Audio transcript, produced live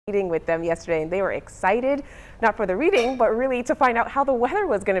Meeting with them yesterday, and they were excited, not for the reading, but really to find out how the weather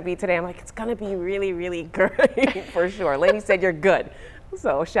was going to be today. I'm like, it's going to be really, really great for sure. Lady said you're good,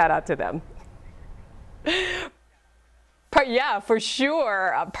 so shout out to them. Yeah, for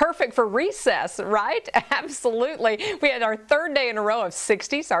sure. Perfect for recess, right? Absolutely. We had our third day in a row of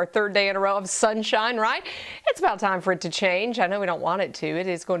 60s, our third day in a row of sunshine, right? It's about time for it to change. I know we don't want it to. It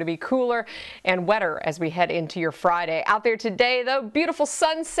is going to be cooler and wetter as we head into your Friday. Out there today, though, beautiful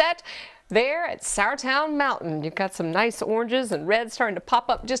sunset there at Sourtown Mountain. You've got some nice oranges and reds starting to pop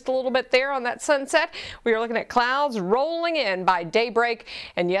up just a little bit there on that sunset. We are looking at clouds rolling in by daybreak,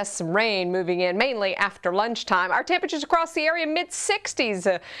 and yes, some rain moving in mainly after lunchtime. Our temperatures across the area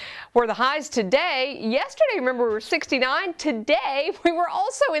mid-60s were the highs today. Yesterday, remember, we were 69. Today, we were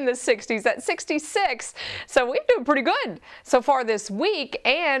also in the 60s at 66. So we've been pretty good so far this week,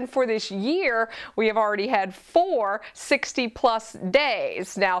 and for this year, we have already had 4 60-plus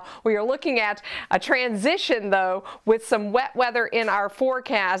days. Now, we are looking at a transition, though, with some wet weather in our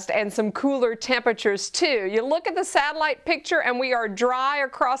forecast and some cooler temperatures, too. You look at the satellite picture, and we are dry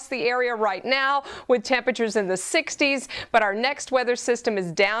across the area right now with temperatures in the 60s, but our next weather system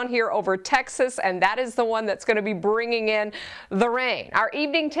is down here over Texas, and that is the one that's going to be bringing in the rain. Our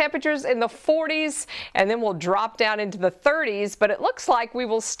evening temperatures in the 40s, and then we'll drop down into the 30s, but it looks like we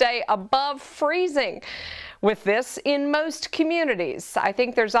will stay above freezing with this in most communities. I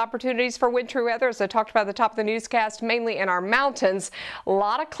think there's opportunities for wintry weather, as I talked about at the top of the newscast, mainly in our mountains. A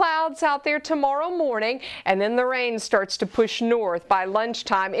lot of clouds out there tomorrow morning, and then the rain starts to push north by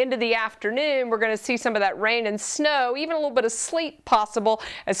lunchtime into the afternoon. We're going to see some of that rain and snow, even a little bit of sleet possible,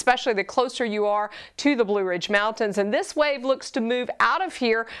 especially the closer you are to the Blue Ridge Mountains. And this wave looks to move out of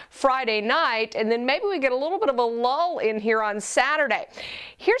here Friday night, and then maybe we get a little bit of a lull in here on Saturday.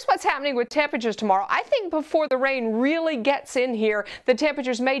 Here's what's happening with temperatures tomorrow. I think before the rain really gets in here, the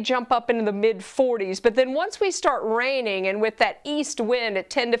temperatures may jump up into the mid-40s, but then once we start raining and with that east wind at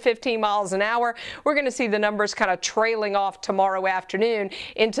 10 to 15 miles an hour, we're going to see the numbers kind of trailing off tomorrow afternoon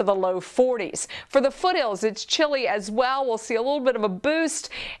into the low 40s. For the foothills, it's chilly as well. We'll see a little bit of a boost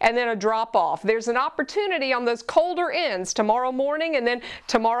and then a drop off. There's an opportunity on those colder ends tomorrow morning and then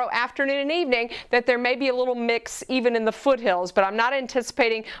tomorrow afternoon and evening that there may be a little mix even in the foothills, but I'm not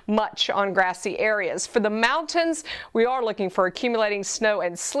anticipating much on grassy areas. For the mountains, we are looking for accumulating snow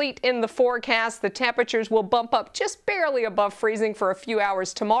and sleet in the forecast. The temperatures will bump up just barely above freezing for a few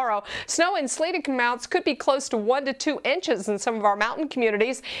hours tomorrow. Snow and sleet amounts could be close to 1 to 2 inches in some of our mountain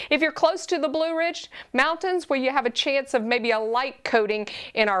communities. If you're close to the Blue Ridge Mountains, where you have a chance of maybe a light coating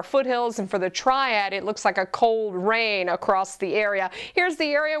in our foothills, and for the Triad, it looks like a cold rain across the area. Here's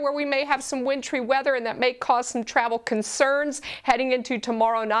the area where we may have some wintry weather, and that may cause some travel concerns heading into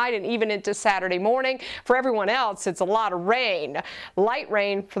tomorrow night and even into Saturday morning. For everyone else, it's a lot of rain, light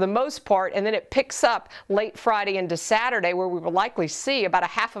rain for the most part, and then it picks up late Friday into Saturday, where we will likely see about a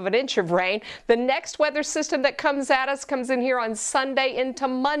 ½ of an inch of rain. The next weather system that comes at us comes in here on Sunday into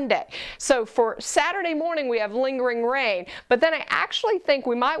Monday. So for Saturday morning, we have lingering rain, but then I actually think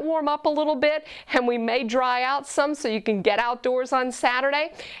we might warm up a little bit and we may dry out some so you can get outdoors on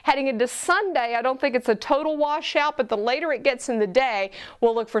Saturday. Heading into Sunday, I don't think it's a total washout, but the later it gets in the day,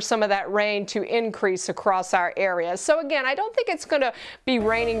 we'll look for some of that rain to increase across our area. So again, I don't think it's going to be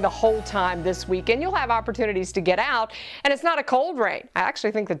raining the whole time this weekend. You'll have opportunities to get out, and it's not a cold rain. I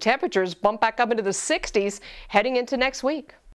actually think the temperatures bump back up into the 60s heading into next week.